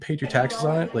paid your taxes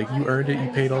on it, like, you earned it, you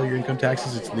paid all your income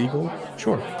taxes, it's legal,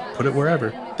 sure, put it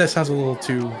wherever. That sounds a little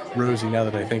too rosy now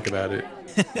that I think about it.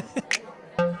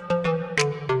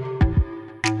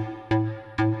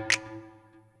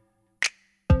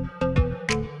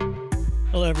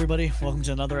 Hello, everybody. Welcome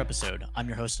to another episode. I'm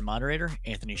your host and moderator,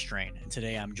 Anthony Strain, and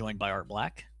today I'm joined by Art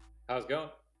Black How's it going?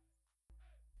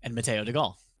 and Mateo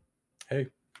DeGaulle. Hey,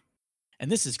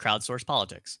 And this is Crowdsourced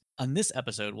Politics. On this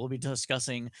episode, we'll be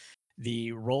discussing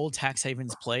the role tax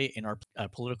havens play in our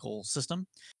political system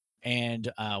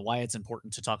and why it's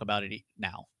important to talk about it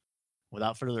now.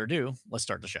 Without further ado, let's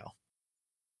start the show.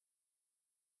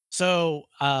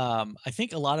 I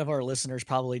think a lot of our listeners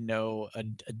probably know a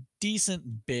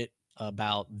decent bit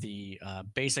about the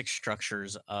basic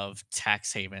structures of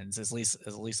tax havens, at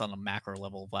least on a macro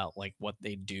level about like what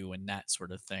they do and that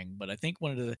sort of thing. But I think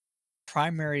one of the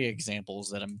primary examples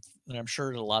that I'm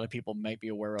sure that a lot of people might be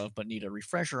aware of but need a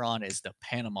refresher on is the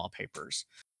Panama Papers.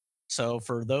 So,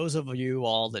 for those of you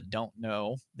all that don't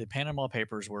know, the Panama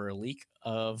Papers were a leak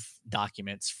of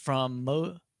documents from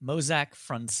Mossack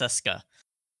Fonseca.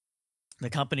 The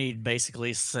company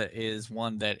basically is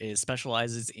one that is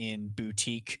specializes in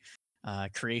boutique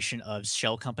creation of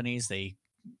shell companies. They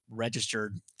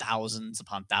registered thousands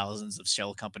upon thousands of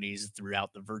shell companies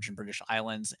throughout the Virgin British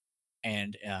Islands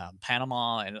and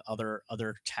Panama and other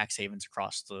tax havens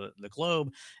across the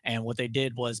globe. And what they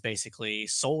did was basically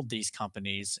sold these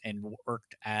companies and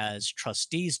worked as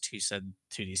trustees to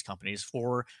these companies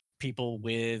for people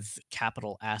with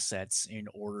capital assets in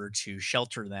order to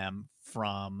shelter them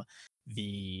from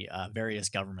the various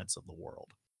governments of the world.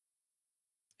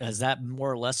 Is that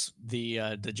more or less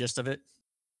the gist of it?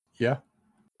 yeah,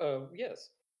 Yes.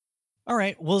 All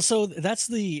right. Well, so that's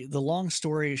the long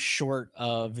story short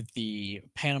of the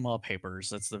Panama Papers.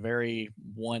 That's the very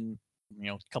one,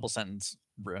 couple sentence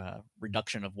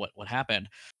reduction of what happened.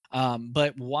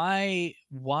 But why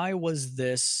was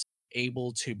this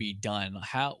able to be done?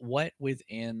 What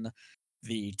within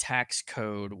the tax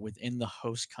code within the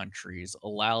host countries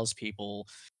allows people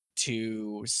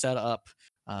to set up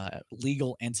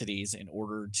legal entities in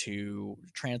order to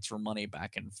transfer money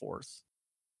back and forth?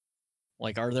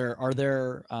 Like, are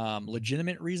there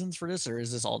legitimate reasons for this, or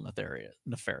is this all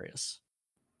nefarious?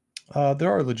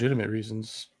 there are legitimate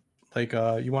reasons, like,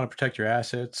 you wanna protect your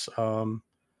assets.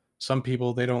 Some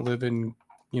people, they don't live in,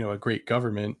 a great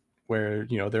government where,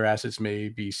 their assets may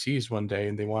be seized one day,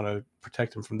 and they wanna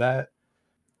protect them from that.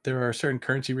 There are certain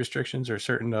currency restrictions or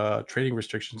certain, trading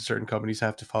restrictions certain companies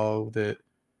have to follow that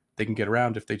they can get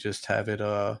around if they just have it,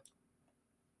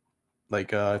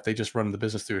 if they just run the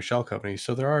business through a shell company.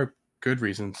 So there are good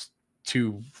reasons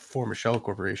to form a shell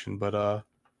corporation, but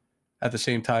at the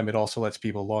same time, it also lets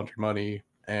people launder money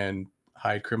and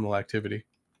hide criminal activity.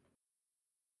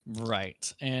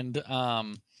 Right. And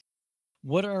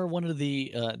what are one of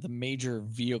the major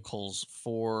vehicles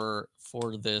for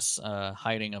this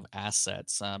hiding of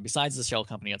assets besides the shell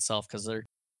company itself? Because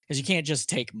you can't just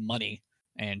take money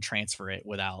and transfer it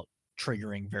without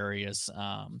triggering various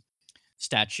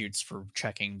statutes for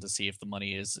checking to see if the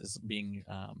money is being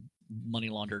money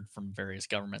laundered from various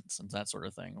governments and that sort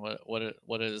of thing. What's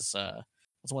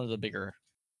one of the bigger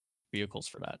vehicles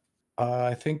for that?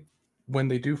 I think when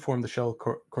they do form the shell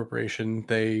corporation,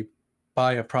 they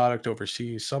buy a product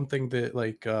overseas, something that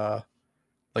like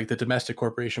the domestic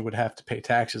corporation would have to pay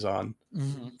taxes on.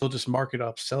 Hmm. They'll just mark it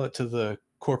up, sell it to the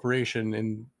corporation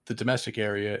in the domestic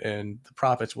area, and the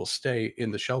profits will stay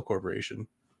in the shell corporation.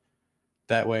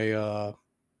 That way,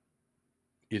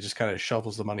 it just kind of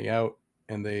shovels the money out,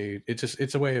 and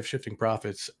it's a way of shifting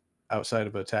profits outside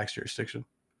of a tax jurisdiction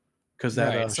because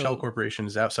that Right. shell So corporation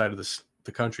is outside of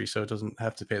the country, so it doesn't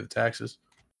have to pay the taxes.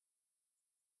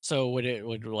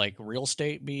 would like real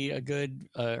estate be a good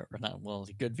or not well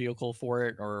a good vehicle for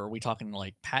it, or are we talking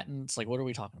like patents? Like what are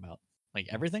we talking about? Like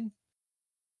everything?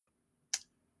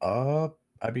 Uh,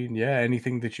 I mean, yeah,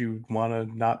 anything that you want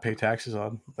to not pay taxes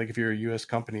on, like if you're a U.S.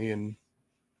 company and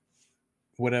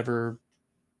whatever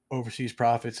overseas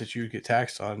profits that you get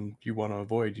taxed on, you want to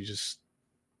avoid, you just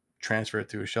transfer it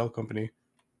to a shell company.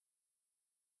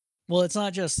 Well, it's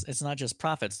not just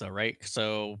profits though, right?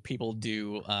 So people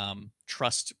do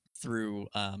trust through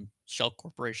shell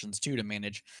corporations too to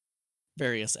manage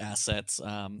various assets.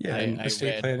 Yeah, I and I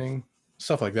estate read planning,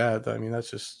 stuff like that. I mean, that's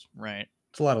just right,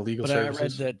 it's a lot of legal but I read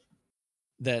services.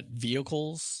 that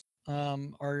vehicles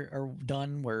are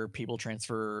done where people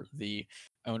transfer the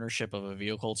ownership of a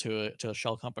vehicle to a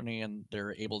shell company and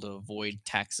they're able to avoid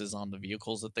taxes on the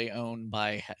vehicles that they own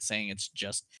by saying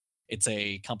it's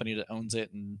a company that owns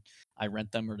it and I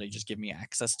rent them or they just give me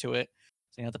access to it.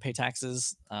 So you have to pay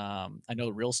taxes. I know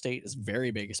real estate is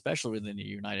very big, especially within the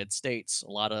United States. A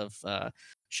lot of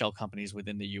shell companies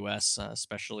within the U.S.,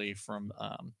 especially from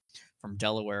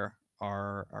Delaware,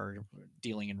 are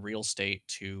dealing in real estate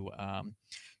to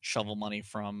shovel money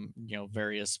from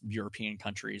various European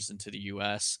countries into the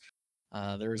U.S.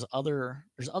 There's other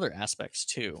aspects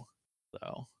too,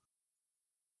 though.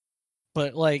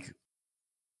 But like,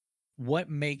 what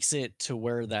makes it to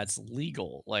where that's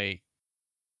legal? Like,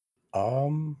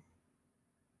 Um,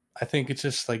 I think it's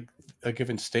just like a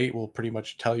given state will pretty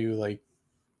much tell you like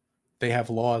they have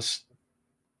laws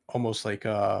almost like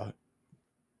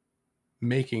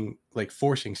making like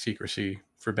forcing secrecy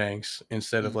for banks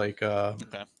instead of mm, like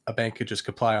okay, a bank could just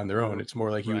comply on their own. It's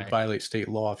more like you would right. violate state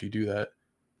law if you do that.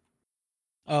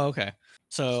 Oh, okay.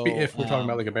 So, If we're talking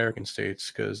about like American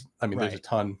states, because I mean, there's a right.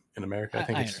 ton in America. I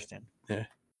think I it's understand. yeah.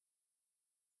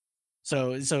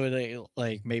 So they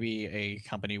like maybe a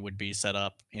company would be set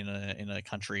up in a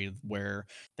country where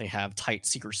they have tight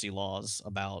secrecy laws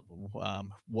about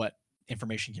what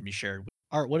information can be shared.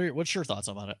 Art, what's your thoughts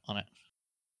about it on it?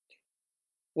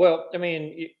 Well, I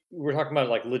mean, we're talking about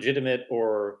like legitimate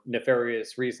or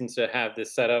nefarious reasons to have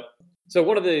this set up. So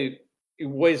one of the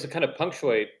ways to kind of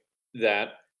punctuate that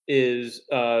is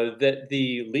that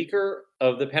the leaker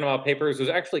of the Panama Papers was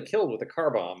actually killed with a car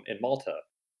bomb in Malta.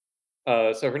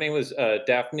 So her name was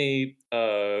Daphne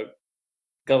Galizia,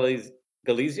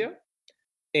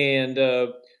 and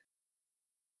a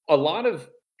lot of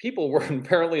people were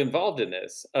apparently involved in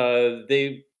this.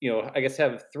 They, I guess,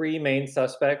 have three main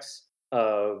suspects,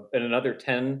 and another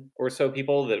 10 or so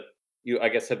people that I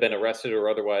guess, have been arrested or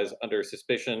otherwise under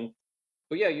suspicion.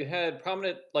 But yeah, you had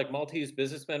prominent like Maltese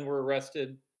businessmen were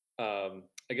arrested.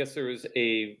 I guess there was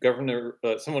a governor,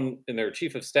 someone in their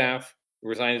chief of staff who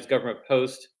resigned his government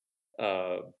post.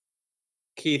 Uh,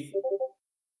 Keith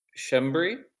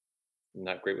Shembri,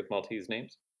 not great with Maltese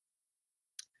names,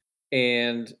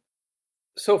 and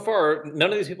so far,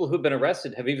 none of these people who've been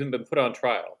arrested have even been put on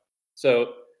trial.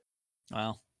 So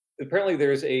Wow. apparently,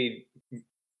 there's a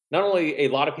not only a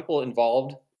lot of people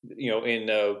involved,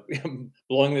 in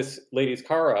blowing this lady's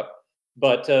car up,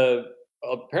 but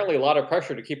apparently a lot of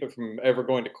pressure to keep it from ever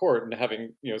going to court and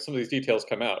having some of these details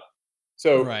come out.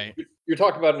 So Right. you're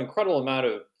talking about an incredible amount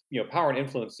of power and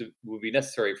influence that would be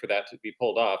necessary for that to be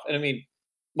pulled off. And I mean,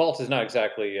 Malta is not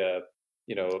exactly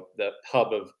the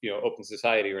hub of open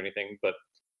society or anything, but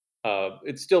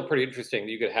it's still pretty interesting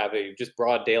that you could have a just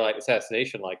broad daylight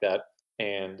assassination like that,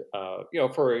 and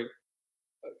for a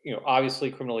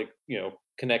obviously criminally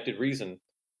connected reason,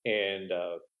 and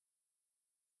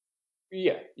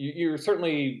yeah, you're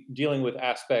certainly dealing with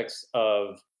aspects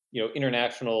of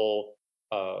international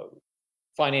uh,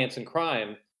 finance and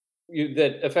crime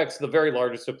that affects the very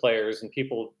largest of players and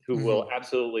people who will Mhm.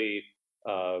 absolutely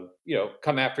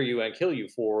come after you and kill you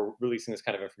for releasing this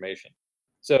kind of information.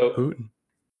 So Putin.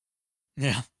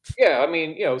 Yeah. yeah, I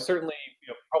mean, certainly,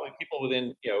 probably people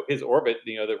within, his orbit,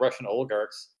 the Russian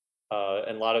oligarchs,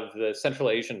 and a lot of the Central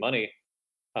Asian money,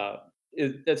 uh,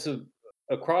 that's a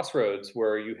crossroads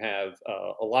where you have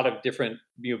a lot of different,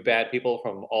 bad people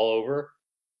from all over,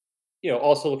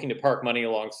 also looking to park money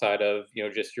alongside of,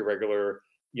 just your regular,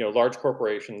 large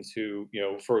corporations who,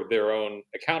 for their own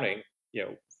accounting,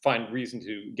 find reason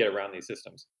to get around these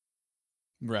systems.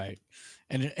 Right.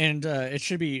 And it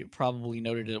should be probably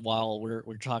noted that while we're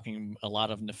talking a lot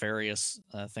of nefarious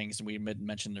things, and we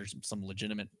mentioned there's some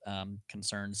legitimate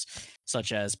concerns,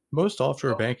 such as Most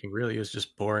offshore banking really is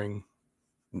just boring,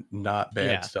 not bad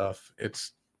yeah, stuff.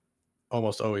 It's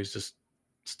almost always just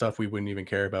stuff we wouldn't even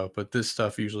care about. But this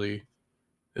stuff usually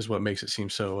is what makes it seem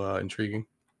so intriguing.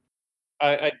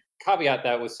 I caveat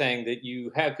that with saying that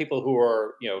you have people who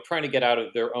are, trying to get out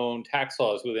of their own tax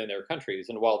laws within their countries,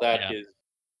 and while that yeah, is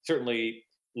certainly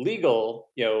legal,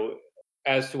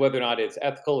 as to whether or not it's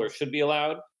ethical or should be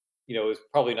allowed, is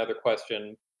probably another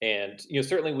question. And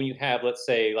certainly when you have, let's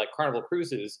say, like Carnival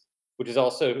Cruises, which is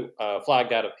also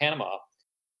flagged out of Panama,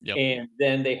 yep. and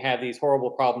then they have these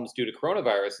horrible problems due to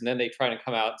coronavirus, and then they try to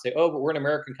come out and say, "Oh, but we're an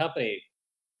American company,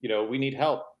 we need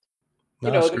help." You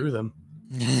Nah, know, screw them.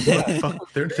 yeah,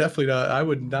 Fuck, they're definitely not. I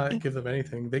would not give them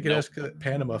anything. They could Nope. ask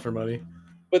Panama for money.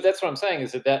 but that's what I'm saying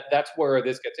is that's where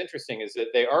this gets interesting is that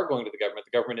they are going to the government.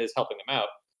 The government is helping them out,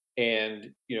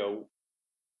 and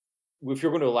if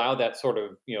you're going to allow that sort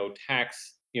of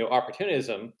tax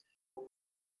opportunism,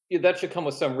 that should come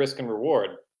with some risk and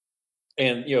reward.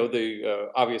 And the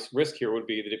obvious risk here would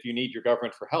be that if you need your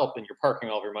government for help and you're parking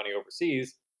all of your money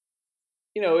overseas,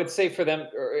 it's safe for them.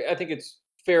 Or I think it's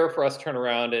fair for us to turn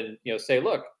around and say,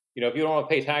 look, if you don't want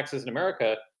to pay taxes in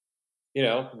America,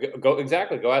 Go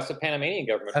exactly. Go ask the Panamanian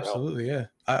government for help. Absolutely, yeah.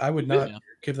 I would This not Yeah.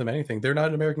 give them anything. They're not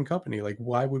an American company. Like,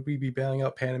 why would we be bailing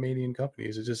out Panamanian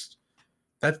companies? It just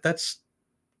that's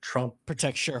Trump.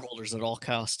 Protect shareholders at all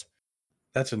cost.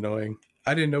 That's annoying.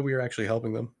 I didn't know we were actually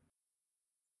helping them.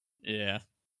 Yeah.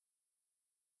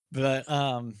 But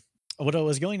what I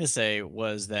was going to say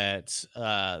was that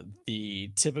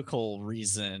the typical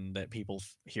reason that people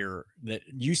hear that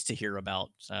used to hear about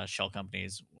shell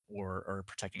companies or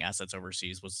protecting assets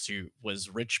overseas was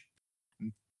rich,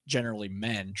 m- generally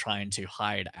men trying to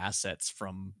hide assets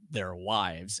from their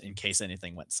wives in case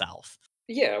anything went south.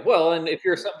 Yeah, well, and if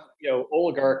you're some,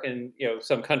 oligarch in,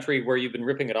 some country where you've been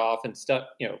ripping it off and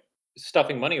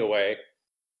stuffing money away,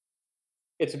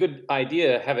 it's a good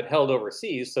idea to have it held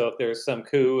overseas. So if there's some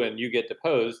coup and you get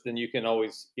deposed, then you can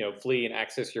always, flee and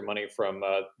access your money from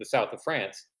the south of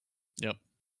France. Yep.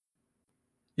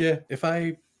 Yeah, if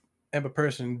I am a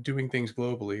person doing things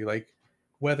globally, like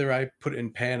whether I put it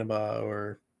in Panama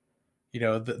or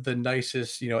the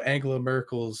nicest Angela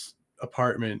Merkel's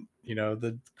apartment,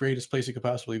 the greatest place it could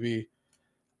possibly be.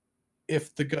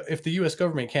 If the U.S.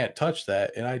 government can't touch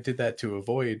that, and I did that to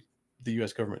avoid the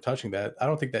U.S. government touching that, I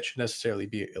don't think that should necessarily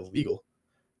be illegal.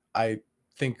 I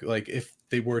think like if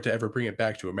they were to ever bring it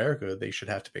back to America, they should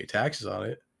have to pay taxes on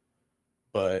it.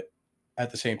 But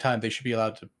at the same time, they should be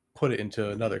allowed to put it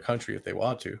into another country if they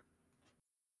want to.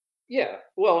 Yeah,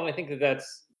 well, and I think that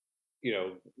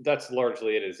that's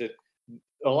largely it. Is it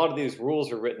a lot of these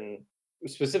rules are written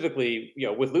specifically,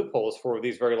 with loopholes for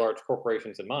these very large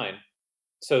corporations in mind,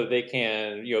 so they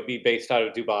can, be based out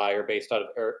of Dubai or based out of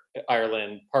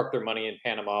Ireland, park their money in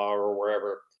Panama or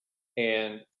wherever,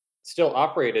 and still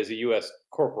operate as a U.S.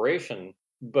 corporation,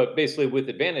 but basically with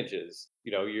advantages.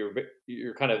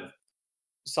 You're kind of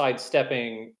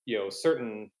sidestepping,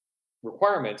 certain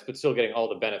requirements, but still getting all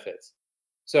the benefits.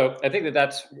 So I think that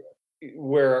that's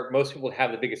where most people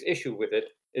have the biggest issue with it,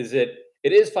 is that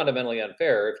it is fundamentally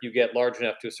unfair if you get large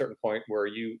enough to a certain point where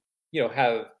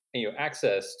have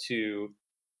access to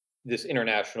this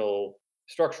international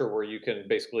structure where you can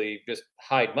basically just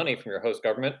hide money from your host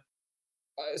government.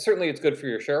 Certainly, it's good for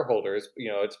your shareholders.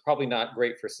 It's probably not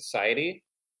great for society.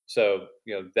 So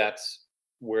that's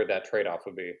where that trade-off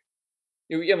would be.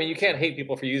 I mean, you can't Sure. hate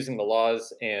people for using the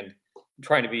laws and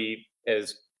trying to be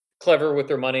as clever with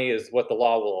their money as what the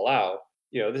law will allow.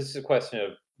 This is a question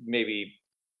of maybe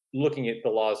looking at the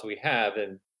laws we have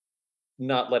and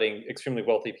not letting extremely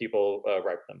wealthy people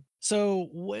write them. So,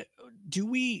 what do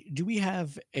we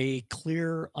have a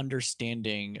clear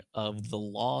understanding of the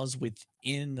laws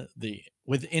within at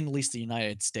least the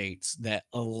United States that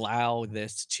allow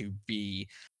this to be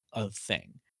a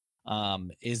thing?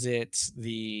 Is it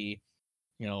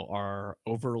our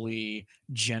overly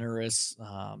generous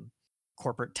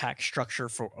corporate tax structure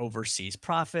for overseas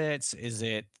profits? Is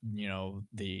it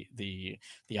the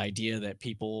idea that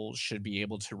people should be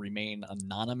able to remain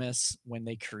anonymous when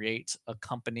they create a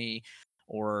company?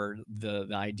 Or the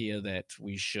idea that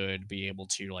we should be able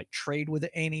to like trade with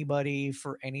anybody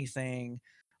for anything?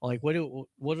 Like what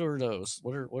are those?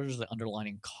 What are the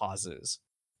underlying causes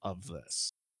of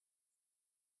this?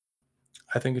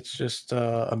 I think it's just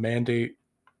a mandate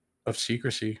of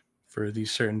secrecy for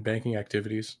these certain banking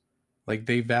activities. Like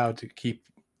they vow to keep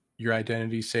your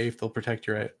identity safe. They'll protect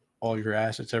all your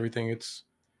assets, everything. It's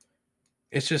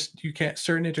just you can't.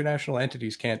 Certain international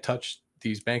entities can't touch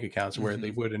these bank accounts where they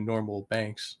Hmm. would in normal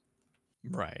banks.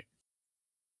 Right.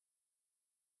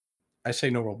 I say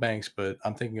normal banks, but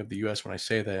I'm thinking of the U.S. when I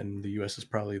say that, and the U.S. is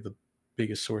probably the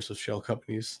biggest source of shell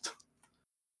companies.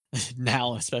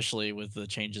 Now, especially with the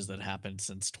changes that happened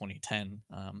since 2010,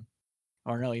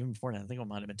 or no, even before that, I think it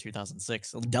might have been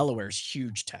 2006. Delaware's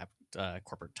huge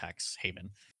corporate tax haven.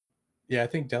 Yeah, I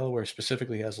think Delaware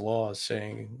specifically has laws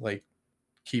saying like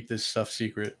keep this stuff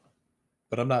secret,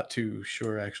 but I'm not too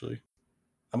sure actually.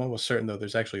 I'm almost certain though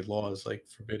there's actually laws like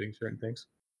forbidding certain things.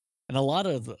 And a lot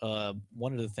of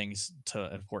one of the things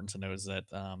to important to know is that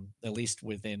at least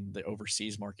within the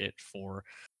overseas market for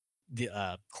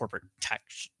the corporate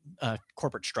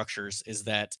structures, is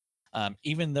that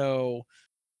even though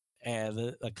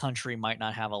the country might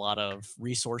not have a lot of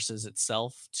resources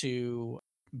itself to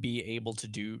be able to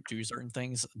do certain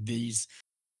things, these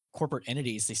corporate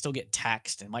entities, they still get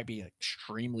taxed and might be an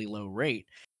extremely low rate.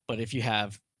 But if you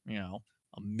have,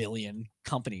 a million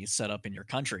companies set up in your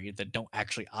country that don't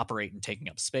actually operate and taking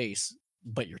up space,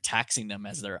 but you're taxing them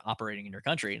as they're operating in your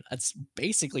country, that's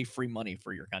basically free money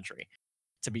for your country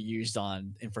to be used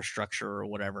on infrastructure or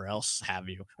whatever else have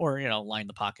you, or, line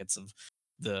the pockets of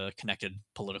the connected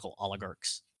political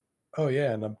oligarchs. Oh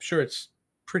yeah, and I'm sure it's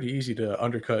pretty easy to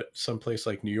undercut some place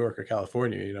like New York or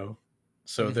California.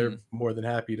 so Hmm. they're more than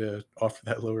happy to offer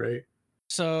that low rate.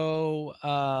 So,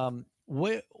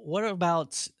 what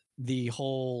about the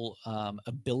whole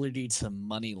ability to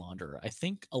money launder? I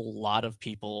think a lot of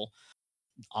people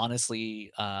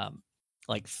honestly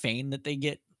like feign that they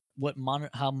get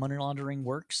how money laundering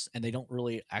works, and they don't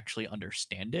really actually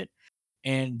understand it.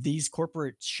 And these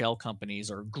corporate shell companies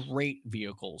are great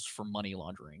vehicles for money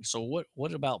laundering. So,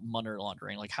 what about money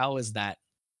laundering? Like, how is that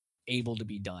able to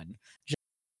be done?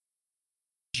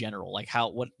 General, like how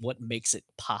what makes it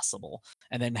possible,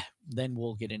 and then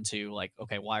we'll get into like,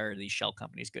 okay, why are these shell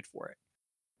companies good for it?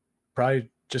 Probably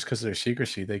just because of their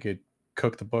secrecy, they could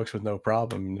cook the books with no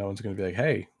problem. No one's gonna be like,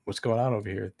 "Hey, what's going on over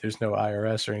here?" There's no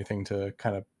IRS or anything to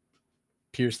kind of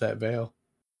pierce that veil.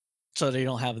 So they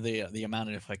don't have the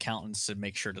amount of accountants to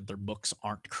make sure that their books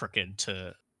aren't crooked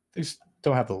to. They just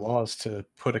don't have the laws to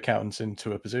put accountants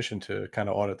into a position to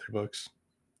kinda audit their books.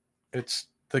 It's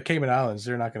the Cayman Islands,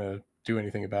 they're not gonna do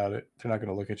anything about it. They're not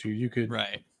gonna look at you. You could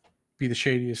Right. be the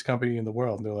shadiest company in the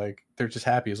world, and they're just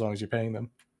happy as long as you're paying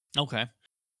them. Okay.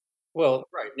 Well,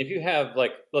 right. If you have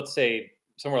like, let's say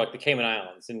somewhere like the Cayman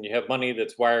Islands, and you have money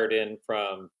that's wired in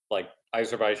from like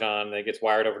Azerbaijan, then it gets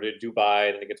wired over to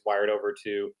Dubai, then it gets wired over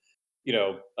to,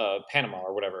 Panama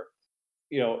or whatever.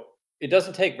 It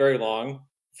doesn't take very long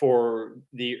for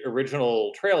the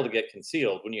original trail to get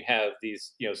concealed when you have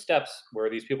these, steps where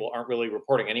these people aren't really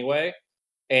reporting anyway,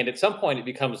 and at some point it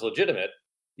becomes legitimate.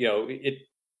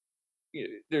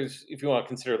 There's, if you want to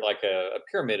consider like a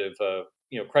pyramid of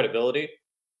credibility,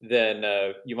 then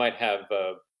you might have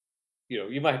to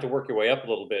work your way up a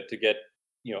little bit to get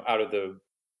out of the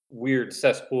weird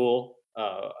cesspool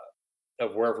of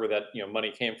wherever that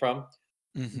money came from.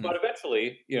 Hmm. But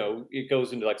eventually, it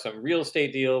goes into like some real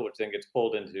estate deal, which then gets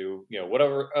pulled into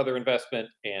whatever other investment.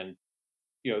 And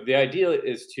the idea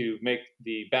is to make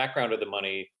the background of the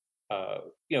money uh,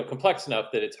 complex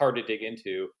enough that it's hard to dig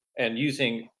into, and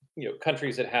using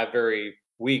countries that have very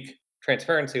weak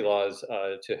transparency laws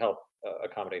to help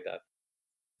accommodate that.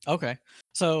 Okay.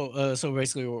 So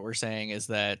basically what we're saying is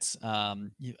that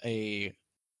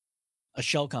a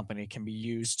shell company can be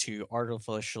used to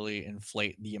artificially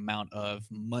inflate the amount of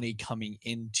money coming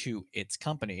into its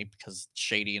company because it's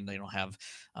shady and they don't have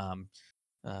um,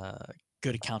 uh,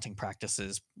 good accounting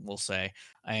practices, we'll say,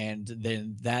 and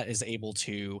then that is able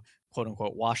to quote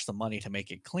unquote wash the money to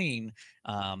make it clean,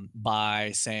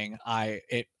 by saying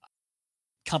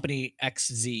company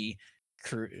XZ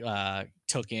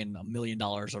took in $1 million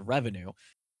of revenue.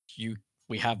 You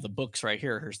We have the books right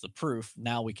here. Here's the proof.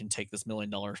 Now we can take this $1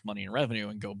 million money in revenue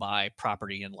and go buy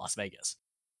property in Las Vegas.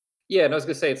 Yeah, and I was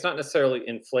going to say it's not necessarily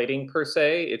inflating per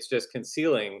se; it's just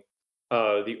concealing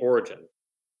the origin.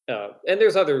 And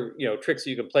there's other tricks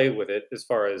you can play with it, as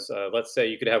far as let's say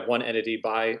you could have one entity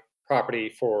buy property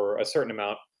for a certain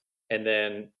amount, and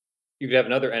then you could have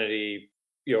another entity,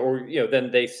 or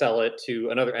then they sell it to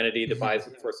another entity that Hmm. buys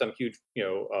it for some huge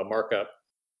markup,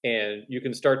 and you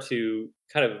can start to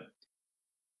kind of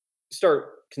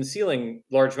start concealing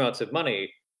large amounts of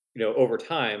money, over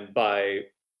time by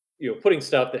putting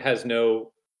stuff that has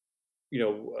you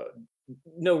know,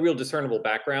 no real discernible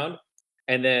background,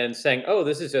 and then saying, "Oh,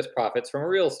 this is just profits from a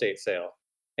real estate sale,"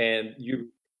 and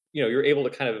you're able to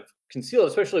kind of conceal, it,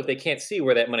 especially if they can't see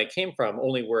where that money came from,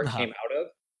 only where it Uh-huh. came out of,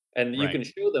 and you Right. can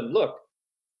show them, "Look,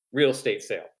 real estate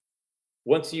sale."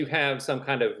 Once you have some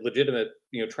kind of legitimate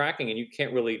tracking, and you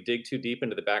can't really dig too deep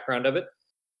into the background of it,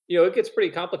 it gets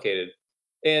pretty complicated.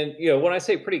 And when I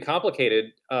say pretty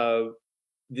complicated,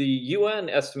 the UN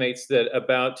estimates that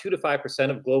about 2 to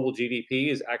 5% of global GDP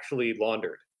is actually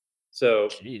laundered. So,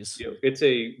 Jeez. it's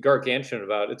a gargantuan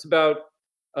It's about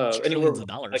anywhere Trillions from of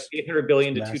like dollars. 800 It's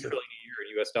billion to 2 massive. trillion a year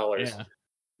in US dollars.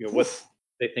 Yeah. What Oof.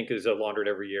 they think is laundered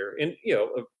every year in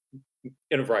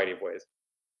a variety of ways.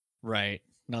 Right.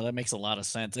 No, that makes a lot of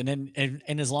sense. And then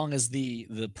and as long as the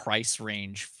price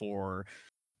range for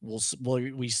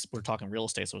we're talking real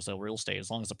estate, so real estate,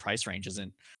 as long as the price range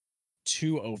isn't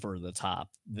too over the top,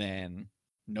 then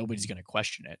nobody's going to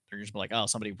question it. They're just be like, oh,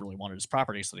 somebody really wanted this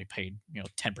property, so they paid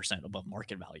 10% above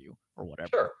market value or whatever.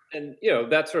 Sure. And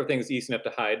that sort of thing is easy enough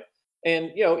to hide.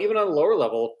 And even on a lower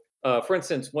level, for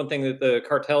instance, one thing that the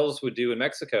cartels would do in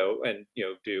Mexico, and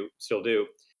do still do,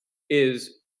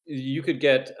 is you could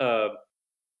get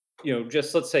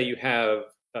just let's say you have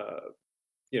uh,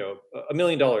 $1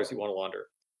 million you want to launder.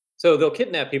 So they'll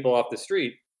kidnap people off the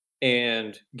street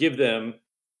and give them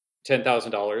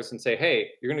 $10,000 and say,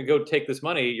 "Hey, you're going to go take this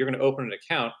money. You're going to open an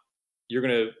account. You're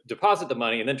going to deposit the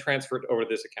money and then transfer it over to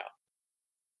this account."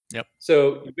 Yep.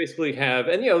 So you basically have,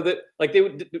 and that like they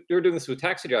were doing this with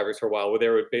taxi drivers for a while, where they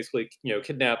would basically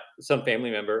kidnap some family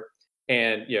member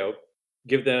and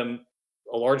give them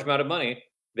a large amount of money,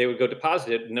 they would go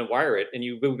deposit it and then wire it, and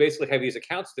you would basically have these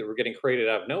accounts that were getting created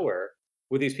out of nowhere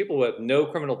with these people with no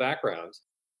criminal backgrounds.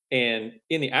 And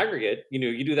in the aggregate,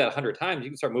 you do that 100 times, you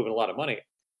can start moving a lot of money.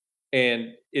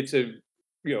 And it's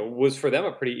was for them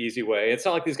a pretty easy way. It's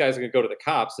not like these guys are going to go to the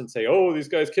cops and say, "Oh, these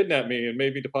guys kidnapped me and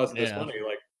made me deposit this Yeah. money."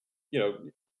 Like, you know,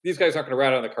 these guys aren't going to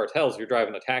rat on the cartels if you're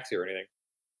driving a taxi or anything.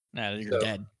 Nah, you're So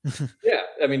dead. yeah,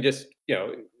 I mean, just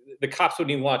the cops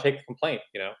wouldn't even want to take a complaint.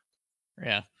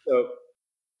 Yeah. So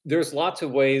there's lots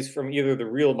of ways from either the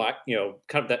real,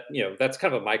 kind of that, that's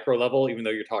kind of a micro level, even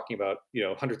though you're talking about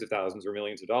hundreds of thousands or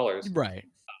millions of dollars. Right.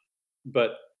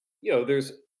 But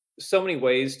there's so many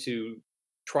ways to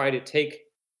try to take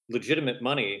legitimate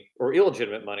money or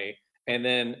illegitimate money and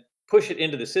then push it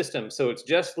into the system so it's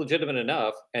just legitimate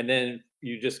enough, and then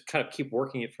you just kind of keep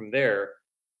working it from there,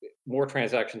 more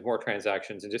transactions,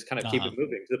 and just kind of keep Uh-huh. it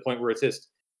moving to the point where it's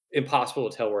just impossible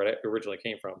to tell where it originally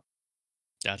came from.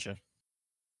 Gotcha.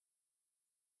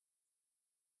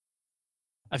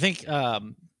 I think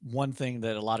one thing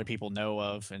that a lot of people know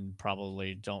of and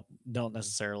probably don't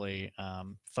necessarily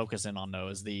focus in on though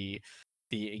is the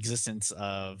existence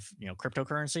of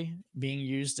cryptocurrency being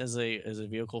used as a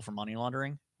vehicle for money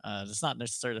laundering. It's not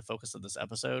necessarily the focus of this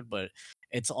episode, but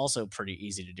it's also pretty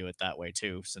easy to do it that way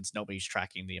too, since nobody's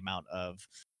tracking the amount of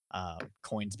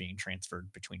coins being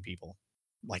transferred between people,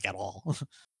 like at all.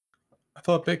 I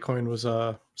thought Bitcoin was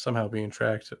somehow being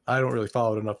tracked. I don't really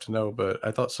follow it enough to know, but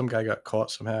I thought some guy got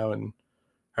caught somehow, and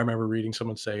I remember reading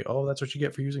someone say, "Oh, that's what you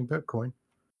get for using Bitcoin."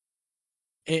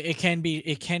 It can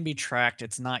be tracked.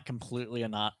 It's not completely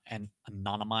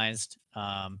anonymized,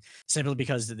 simply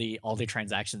because the all the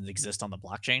transactions exist on the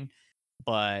blockchain,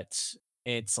 but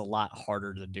it's a lot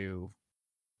harder to do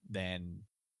than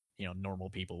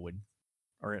normal people would,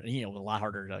 or a lot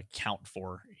harder to account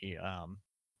for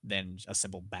than a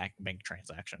simple bank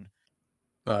transaction.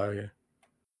 Oh yeah.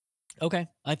 Okay,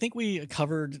 I think we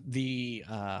covered the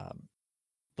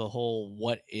whole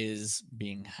what is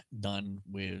being done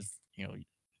with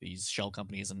these shell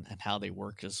companies and how they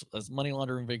work as money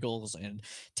laundering vehicles and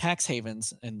tax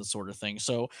havens and the sort of thing.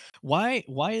 So why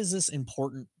is this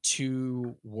important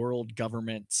to world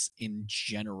governments in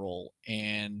general?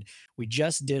 And we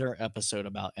just did our episode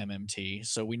about MMT,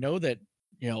 so we know that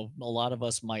a lot of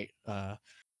us might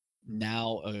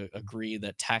now agree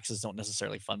that taxes don't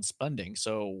necessarily fund spending.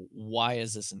 So why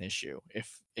is this an issue?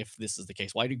 If this is the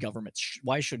case, why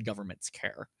should governments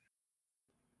care?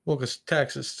 Well, because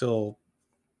taxes still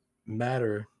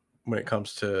matter when it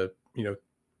comes to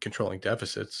controlling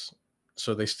deficits,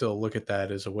 so they still look at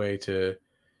that as a way to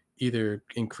either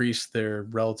increase their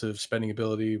relative spending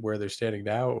ability where they're standing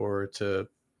now, or to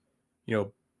you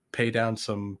know pay down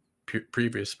some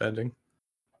previous spending.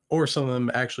 Or some of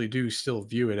them actually do still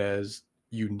view it as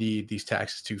you need these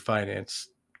taxes to finance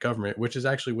government, which is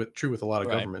actually true with a lot of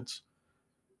Right. governments.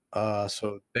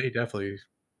 So they definitely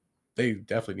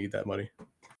need that money.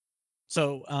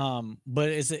 So but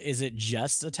is it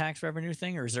just a tax revenue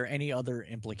thing, or is there any other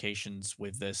implications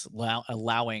with this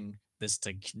allowing this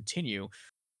to continue?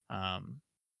 Um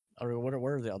or what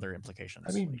are the other I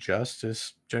implications? mean, Like,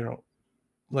 justice general.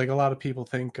 Like a lot of people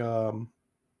think.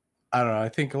 I don't know. I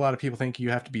think a lot of people think you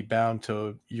have to be bound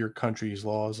to your country's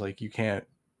laws. Like you can't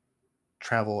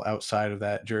travel outside of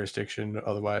that jurisdiction.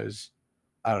 Otherwise,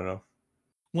 I don't know.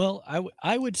 well,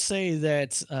 I would say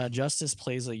that justice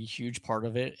plays a huge part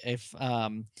of it.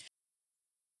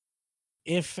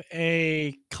 If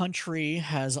a country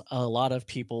has a lot of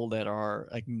people that are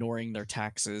ignoring their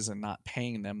taxes and not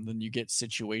paying them, then you get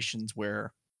situations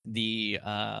where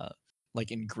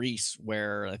like in Greece,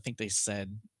 where I think they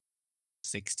said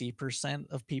 60%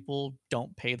 of people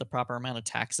don't pay the proper amount of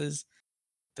taxes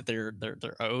that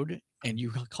they're owed, and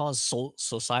you cause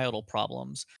societal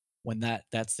problems when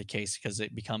that's the case, because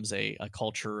it becomes a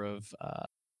culture of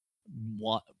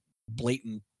wa-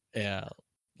 blatant uh,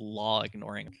 law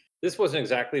ignoring. This wasn't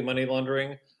exactly money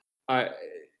laundering. I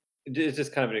it's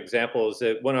just kind of an example is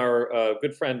that when our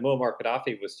good friend Muammar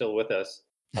Gaddafi was still with us,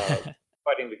 uh,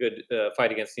 fighting the good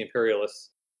fight against the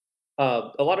imperialists.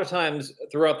 A lot of times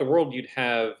throughout the world, you'd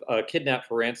have kidnap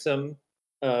for ransom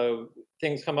uh,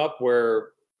 things come up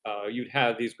where you'd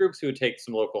have these groups who would take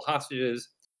some local hostages,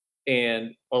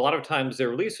 and a lot of times their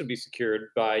release would be secured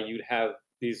by you'd have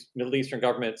these Middle Eastern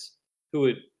governments who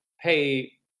would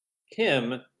pay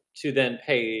him to then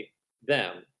pay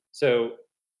them. So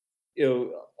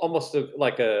almost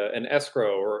like an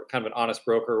escrow or kind of an honest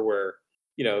broker where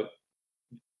you know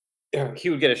he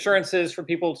would get assurances for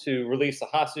people to release the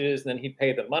hostages and then he'd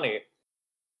pay them money.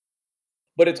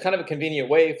 But it's kind of a convenient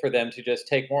way for them to just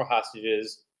take more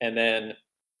hostages and then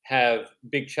have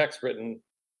big checks written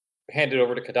hand it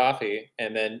over to Gaddafi,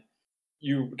 and then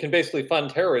you can basically fund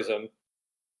terrorism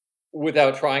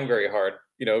without trying very hard.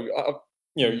 You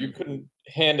Mm, couldn't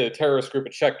hand a terrorist group a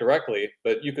check directly,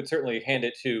 but you could certainly hand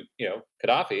it to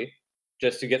Gaddafi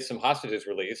just to get some hostages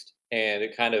released, and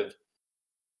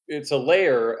it's a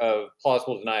layer of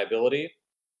plausible deniability.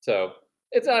 So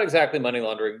it's not exactly money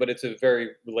laundering, but it's a very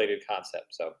related concept.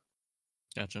 So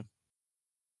gotcha.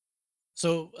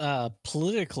 So,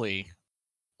 politically,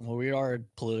 well, we are a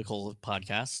political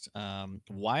podcast.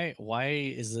 Why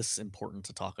is this important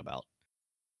to talk about?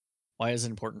 Why is it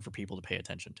important for people to pay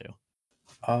attention to?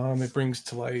 It brings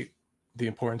to light the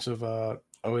importance of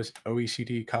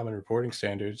OECD common reporting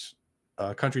standards.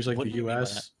 Countries like What the do you mean by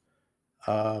that?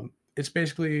 U.S. It's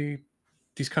basically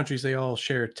these countries, they all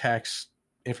share tax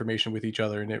information with each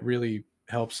other, and it really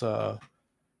helps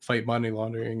fight money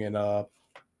laundering and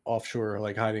offshore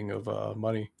like hiding of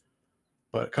money.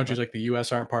 But Okay. countries like the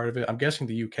U.S. aren't part of it. I'm guessing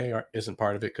the UK isn't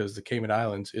part of it because the Cayman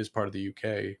Islands is part of the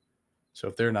UK. So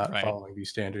if they're not Right. following these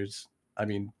standards, I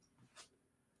mean,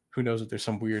 who knows if there's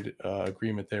some weird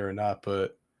agreement there or not?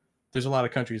 But there's a lot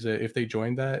of countries that if they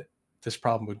joined that, this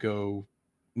problem would go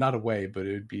not away, but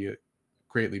it would be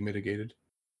greatly mitigated.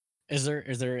 Is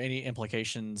there any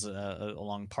implications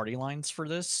along party lines for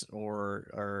this, or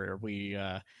are we?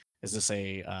 Is this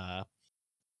a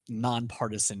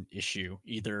nonpartisan issue,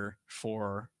 either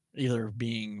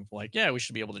being like, yeah, we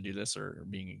should be able to do this, or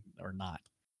being or not?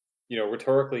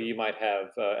 rhetorically, you might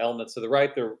have elements of the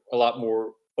right. They're a lot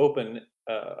more open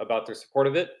about their support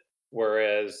of it,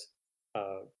 whereas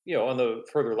on the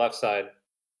further left side,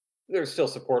 there's still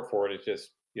support for it. It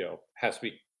just has to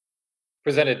be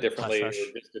presented Hush, differently or hush.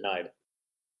 just denied.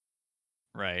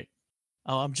 Right.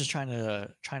 Oh, I'm just trying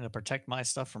to protect my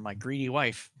stuff from my greedy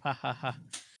wife. Ha ha ha.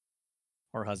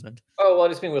 Or husband. Oh, well, I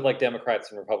just mean with like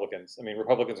Democrats and Republicans. I mean,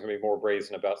 Republicans are going to be more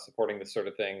brazen about supporting this sort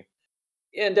of thing,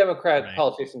 and Democrat Right.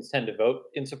 politicians tend to vote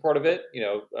in support of it.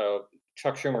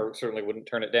 Chuck Schumer certainly wouldn't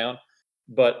turn it down,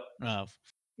 but Oh,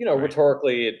 right.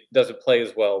 rhetorically, it doesn't play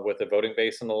as well with the voting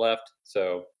base on the left.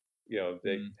 So they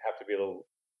Mm. have to be a little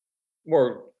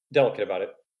more delicate about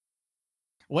it.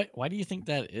 Why do you think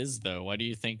that is, though? Why do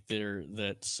you think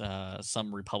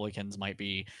some Republicans might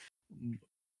be m-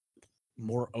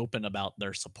 more open about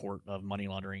their support of money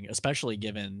laundering, especially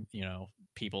given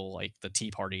people like the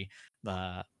Tea Party, the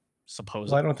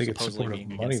Well, I don't think it's supposedly support of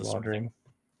being against money this sort of thing, laundering.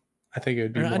 I think it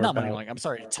would or be more not money about laundering. I'm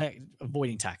sorry,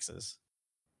 avoiding taxes.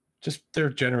 just they're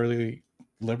generally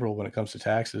liberal when it comes to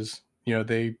taxes.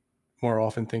 They more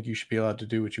often think you should be allowed to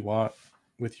do what you want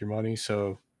with your money.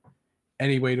 So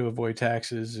any way to avoid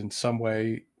taxes in some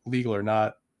way, legal or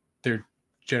not, they're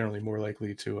generally more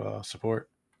likely to support.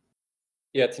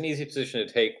 Yeah, it's an easy position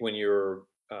to take when you're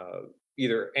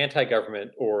either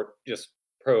anti-government or just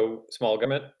pro small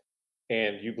government,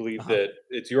 and you believe Uh-huh. that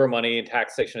it's your money and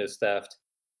taxation is theft.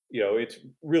 It's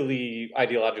really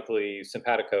ideologically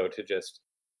simpatico to just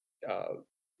uh,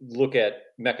 look at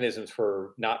mechanisms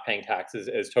for not paying taxes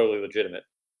as totally legitimate.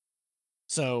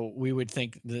 So we would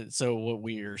think that. So what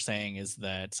we are saying is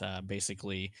that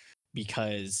basically,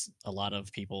 because a lot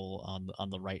of people on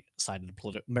the right side of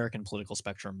the American political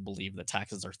spectrum believe that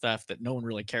taxes are theft, that no one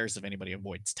really cares if anybody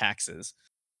avoids taxes.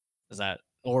 Is that,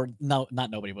 or no?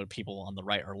 Not nobody, but people on the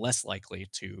right are less likely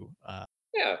to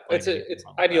Yeah, find anything it's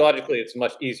wrong with that. ideologically it's a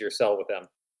much easier sell with them,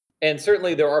 and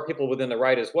certainly there are people within the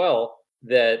right as well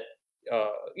that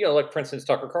like for instance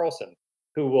Tucker Carlson,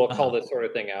 who will Uh call huh. this sort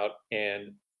of thing out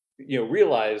and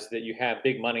realize that you have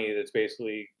big money that's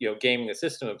basically gaming the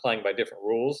system and playing by different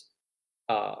rules.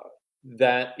 Uh,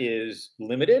 that is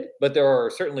limited, but there are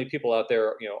certainly people out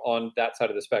there on that side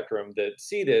of the spectrum that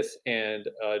see this and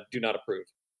do not approve.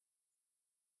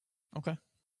 Okay.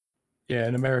 Yeah,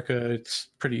 in America, it's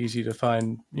pretty easy to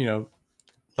find.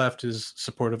 Left is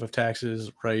supportive of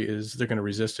taxes, right is they're going to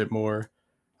resist it more.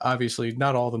 Obviously,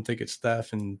 not all of them think it's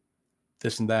theft and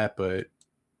this and that, but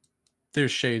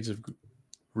there's shades of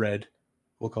red,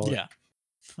 we'll call it. Yeah,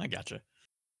 I gotcha.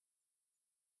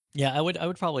 Yeah, I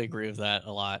would probably agree with that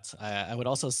a lot. I would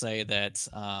also say that,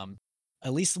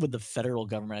 at least with the federal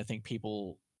government, I think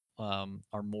people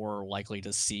are more likely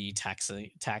to see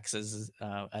taxes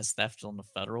as theft on the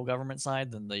federal government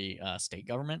side than the state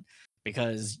government,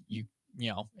 because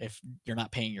if you're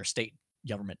not paying your state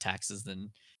government taxes, then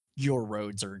your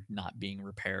roads are not being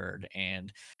repaired,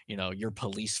 and your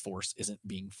police force isn't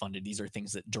being funded. These are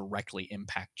things that directly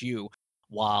impact you.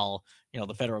 While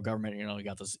the federal government, you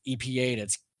got this EPA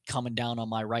that's coming down on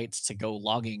my rights to go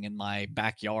logging in my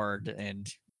backyard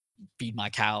and feed my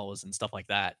cows and stuff like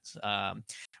that.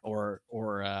 Or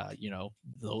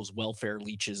those welfare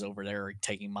leeches over there are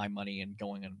taking my money and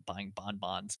going and buying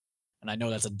bonds. And I know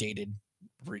that's a dated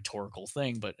rhetorical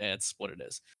thing, but it's what it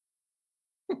is.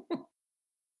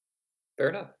 Fair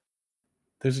enough.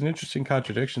 There's an interesting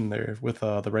contradiction there with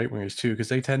the right wingers too, because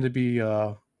they tend to be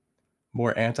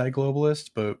more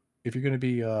anti-globalist. But if you're going to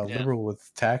be Yeah. liberal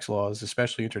with tax laws,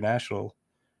 especially international,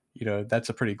 that's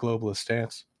a pretty globalist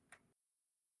stance.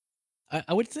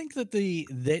 I would think that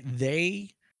the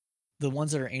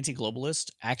ones that are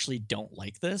anti-globalist actually don't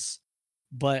like this,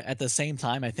 but at the same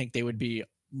time, I think they would be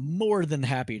more than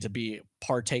happy to be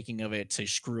partaking of it to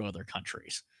screw other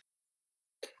countries.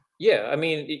 Yeah, I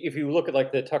mean, if you look at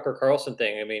like the Tucker Carlson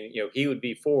thing, I mean, he would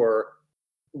be for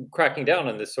cracking down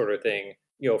on this sort of thing,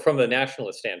 from the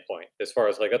nationalist standpoint, as far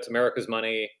as like that's America's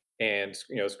money, and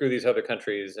screw these other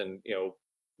countries, and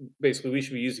basically we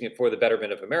should be using it for the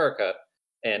betterment of America,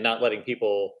 and not letting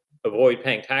people avoid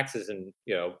paying taxes, and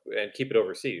and keep it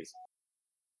overseas.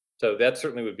 So that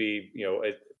certainly would be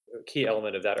a key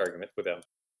element of that argument with them.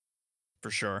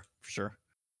 For sure, for sure.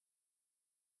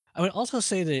 I would also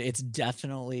say that it's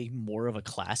definitely more of a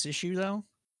class issue, though.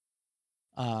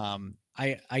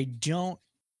 I don't.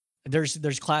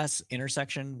 There's class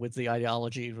intersection with the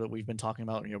ideology that we've been talking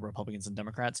about, Republicans and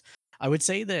Democrats. I would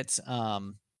say that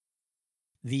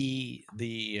the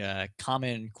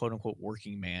common quote unquote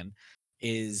working man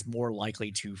is more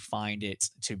likely to find it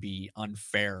to be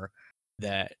unfair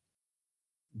that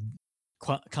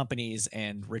companies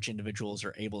and rich individuals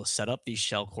are able to set up these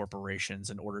shell corporations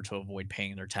in order to avoid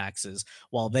paying their taxes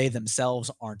while they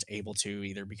themselves aren't able to,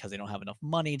 either because they don't have enough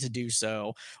money to do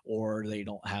so, or they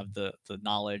don't have the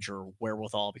knowledge or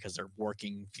wherewithal because they're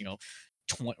working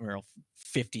 20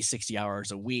 50 60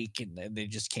 hours a week, and they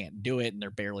just can't do it, and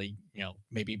they're barely,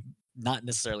 maybe not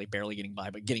necessarily barely getting by,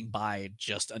 but getting by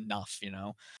just enough,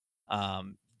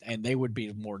 and they would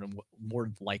be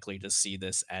more likely to see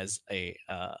this as a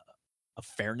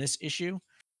fairness issue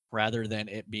rather than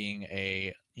it being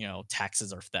a,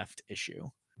 taxes or theft issue.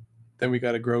 Then we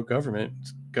got to grow government.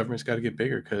 Government's got to get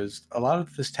bigger because a lot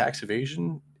of this tax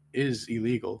evasion is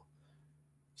illegal.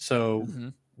 So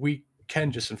Mhm. we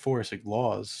can just enforce like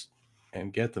laws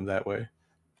and get them that way.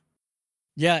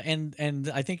 Yeah, and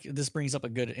I think this brings up a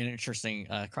good and interesting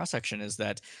cross section is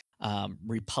that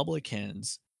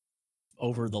Republicans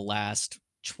over the last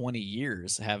 20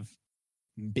 years have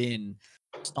been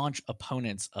staunch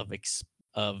opponents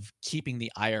of keeping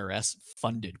the IRS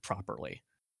funded properly.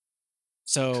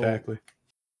 So Exactly.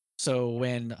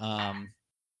 when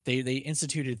they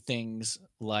instituted things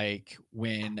like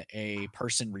when a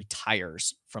person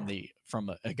retires from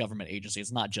a government agency,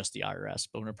 it's not just the IRS,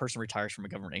 but when a person retires from a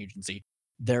government agency,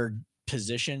 their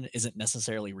position isn't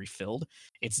necessarily refilled.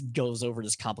 It goes over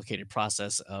this complicated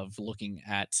process of looking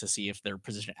at to see if their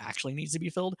position actually needs to be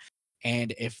filled.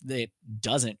 And if it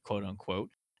doesn't, quote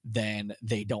unquote, then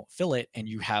they don't fill it, and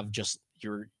you have just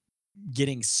your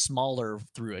getting smaller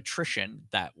through attrition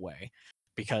that way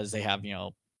because they have,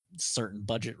 certain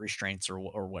budget restraints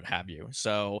or what have you.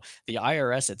 So the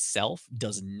IRS itself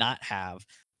does not have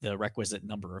the requisite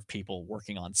number of people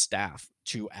working on staff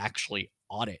to actually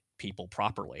audit people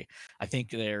properly. I think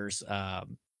they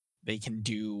can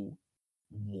do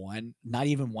not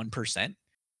even 1%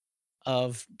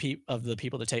 of the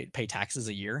people that pay taxes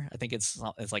a year. I think it's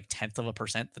like tenth of a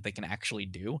percent that they can actually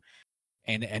do,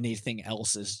 and anything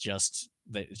else is just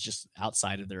that it's just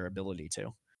outside of their ability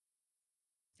to.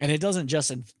 And it doesn't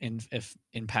just if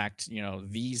impact,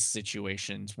 these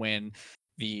situations. When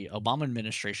the Obama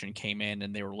administration came in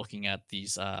and they were looking at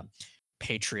these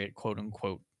patriot quote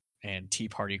unquote and Tea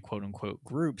Party quote unquote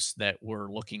groups that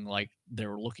were looking like they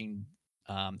were looking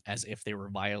as if they were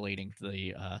violating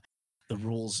the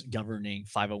rules governing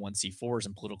 501c4s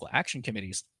and political action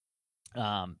committees.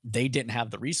 They didn't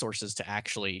have the resources to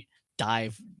actually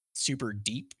dive super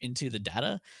deep into the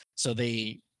data, so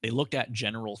they looked at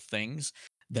general things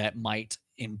that might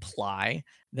imply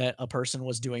that a person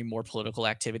was doing more political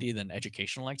activity than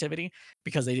educational activity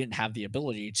because they didn't have the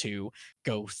ability to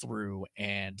go through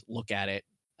and look at it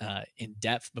in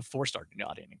depth before starting the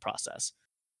auditing process.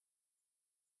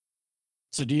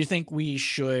 So, do you think we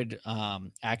should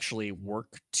actually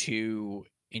work to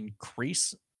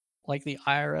increase like the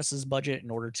IRS's budget in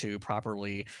order to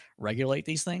properly regulate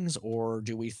these things, or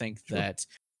do we think Sure. that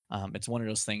it's one of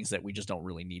those things that we just don't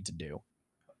really need to do?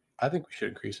 I think we should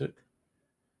increase it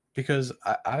because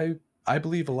I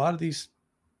believe a lot of these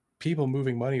people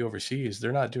moving money overseas,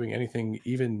 they're not doing anything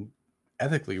even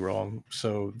ethically wrong.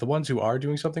 So the ones who are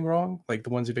doing something wrong, like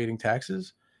the ones evading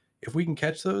taxes, if we can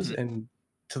catch those Mhm. and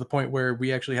to the point where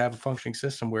we actually have a functioning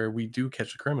system where we do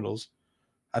catch the criminals,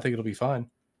 I think it'll be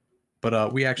fine.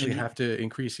 But we And actually have to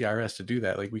increase the IRS to do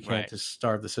that. Like we can't right. just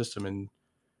starve the system and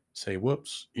say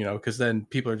whoops, because then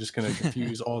people are just going to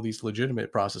confuse all these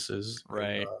legitimate processes and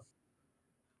Right.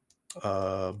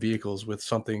 vehicles with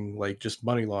something like just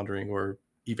money laundering or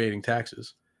evading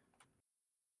taxes.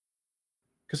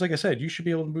 Because, like I said, you should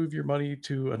be able to move your money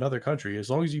to another country as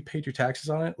long as you paid your taxes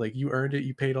on it. Like you earned it,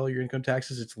 you paid all your income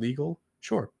taxes, it's legal.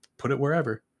 Sure, put it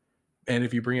wherever. And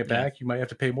if you bring it Yeah. back, you might have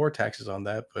to pay more taxes on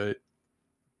that. But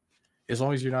as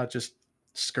long as you're not just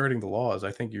skirting the laws,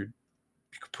 I think you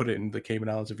could put it in the Cayman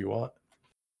Islands if you want.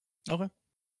 Okay.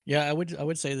 Yeah, I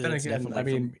would say that Then it's again, I definitely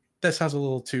mean, from. that sounds a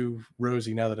little too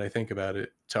rosy now that I think about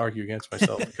it to argue against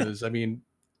myself. Because I mean,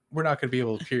 we're not going to be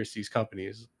able to pierce these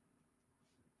companies.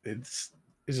 It's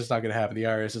it's just not going to happen. The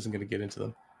IRS isn't going to get into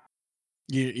them.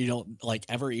 You don't like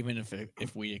ever, even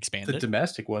if we The expand it?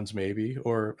 domestic ones, maybe,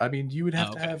 or I mean, you would have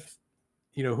Oh, to okay. have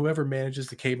whoever manages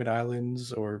the Cayman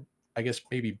Islands, or I guess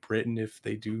maybe Britain if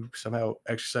they do somehow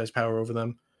exercise power over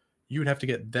them. You would have to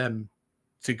get them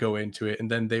to go into it,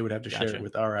 and then they would have to share it Gotcha.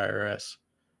 with our IRS.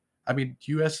 I mean,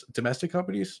 U.S. domestic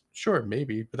companies, sure,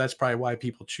 maybe, but that's probably why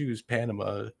people choose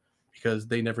Panama because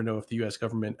they never know if the U.S.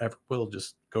 government ever will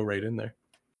just go right in there.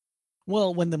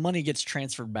 Well, when the money gets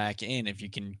transferred back in, if you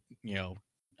can,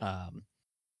 um,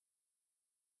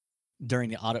 during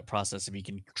the audit process, if you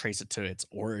can trace it to its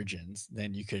origins,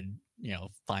 then you could,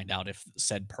 find out if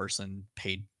said person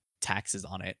paid taxes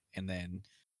on it and then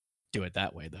do it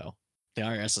that way, though. The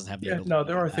IRS doesn't have the Yeah, no, ability to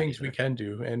there do are that things we either. can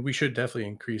do, and we should definitely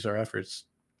increase our efforts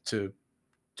to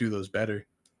do those better.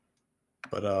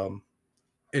 But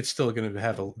it's still going to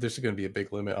have a there's going to be a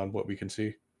big limit on what we can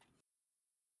see.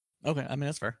 Okay, I mean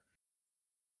that's fair.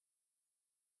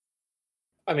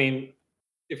 I mean,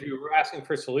 if you were asking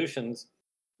for solutions,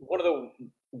 one of the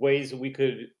ways that we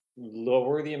could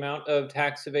lower the amount of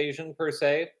tax evasion per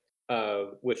se,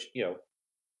 which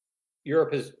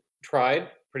Europe has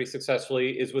tried pretty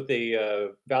successfully, is with a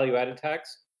value-added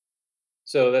tax.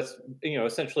 So that's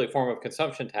essentially a form of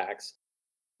consumption tax.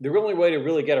 The only way to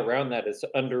really get around that is to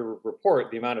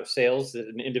underreport the amount of sales that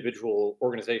an individual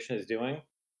organization is doing.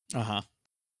 Uh huh.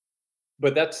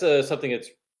 But that's something that's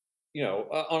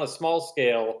on a small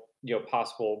scale,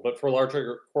 possible. But for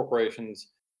larger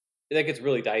corporations, that gets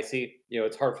really dicey.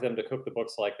 It's hard for them to cook the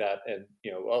books like that, and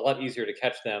a lot easier to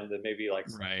catch them than maybe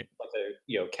Right. like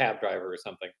a cab driver or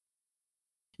something.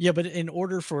 Yeah, but in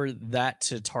order for that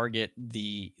to target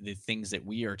the things that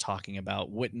we are talking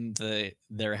about, wouldn't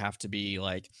there have to be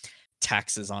like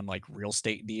taxes on like real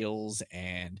estate deals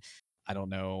and I don't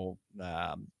know,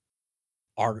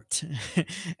 art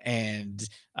and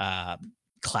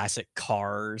classic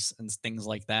cars and things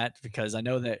like that? Because I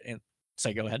know that.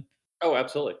 Say, go ahead. Oh,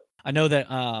 absolutely. I know that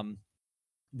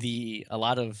the a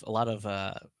lot of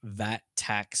VAT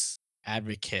tax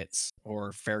advocates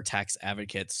or fair tax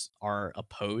advocates are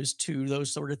opposed to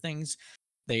those sort of things.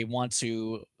 They want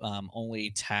to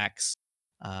only tax,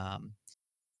 um,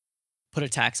 put a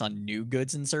tax on new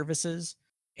goods and services,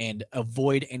 and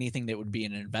avoid anything that would be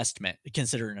an investment,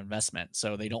 consider an investment.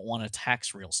 So they don't want to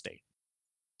tax real estate.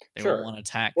 They won't Sure. want to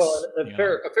Well, tax, a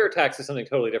fair tax is something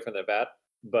totally different than VAT,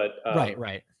 but right,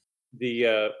 right.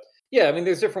 the yeah, I mean,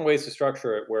 there's different ways to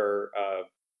structure it where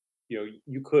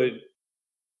you could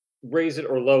raise it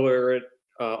or lower it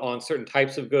on certain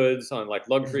types of goods, on like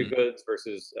luxury Mhm. goods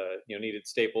versus needed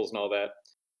staples and all that.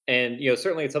 And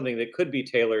certainly it's something that could be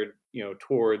tailored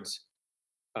towards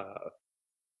uh,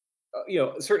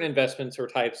 certain investments or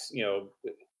types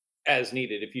as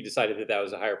needed if you decided that that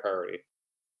was a higher priority.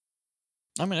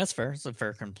 I mean, that's fair. It's a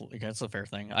fair that's a fair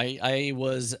thing. I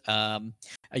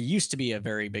used to be a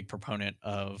very big proponent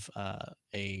of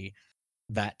a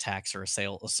VAT tax or a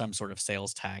some sort of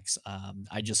sales tax.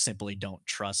 I just simply don't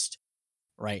trust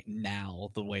right now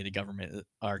the way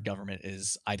our government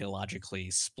is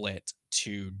ideologically split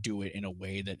to do it in a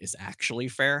way that is actually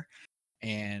fair.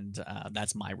 And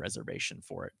that's my reservation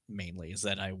for it mainly is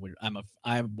that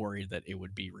I'm worried that it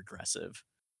would be regressive.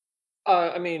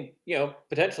 I mean,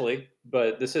 potentially,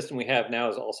 but the system we have now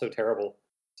is also terrible.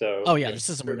 Oh So, yeah, the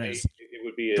system we know certainly is it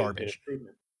would be an garbage.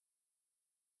 improvement.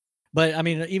 But I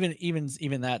mean,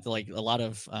 even that, like a lot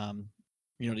of the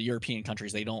European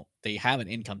countries, they have an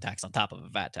income tax on top of a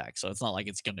VAT tax, so it's not like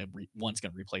one's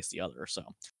gonna replace the other. So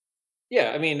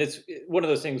Yeah, I mean, it's one of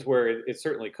those things where it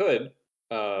certainly could.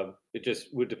 It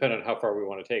just would depend on how far we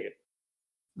want to take it,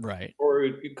 right. or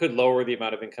it could lower the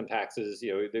amount of income taxes.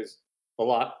 There's a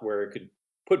lot where it could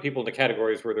put people into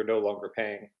categories where they're no longer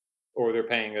paying, or they're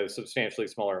paying a substantially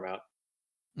smaller amount.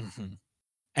 Mhm.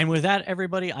 And with that,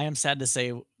 everybody, I am sad to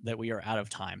say that we are out of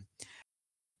time.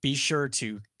 Be sure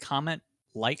to comment,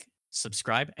 like,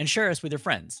 subscribe, and share us with your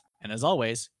friends. And as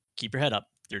always, keep your head up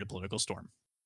through the political storm.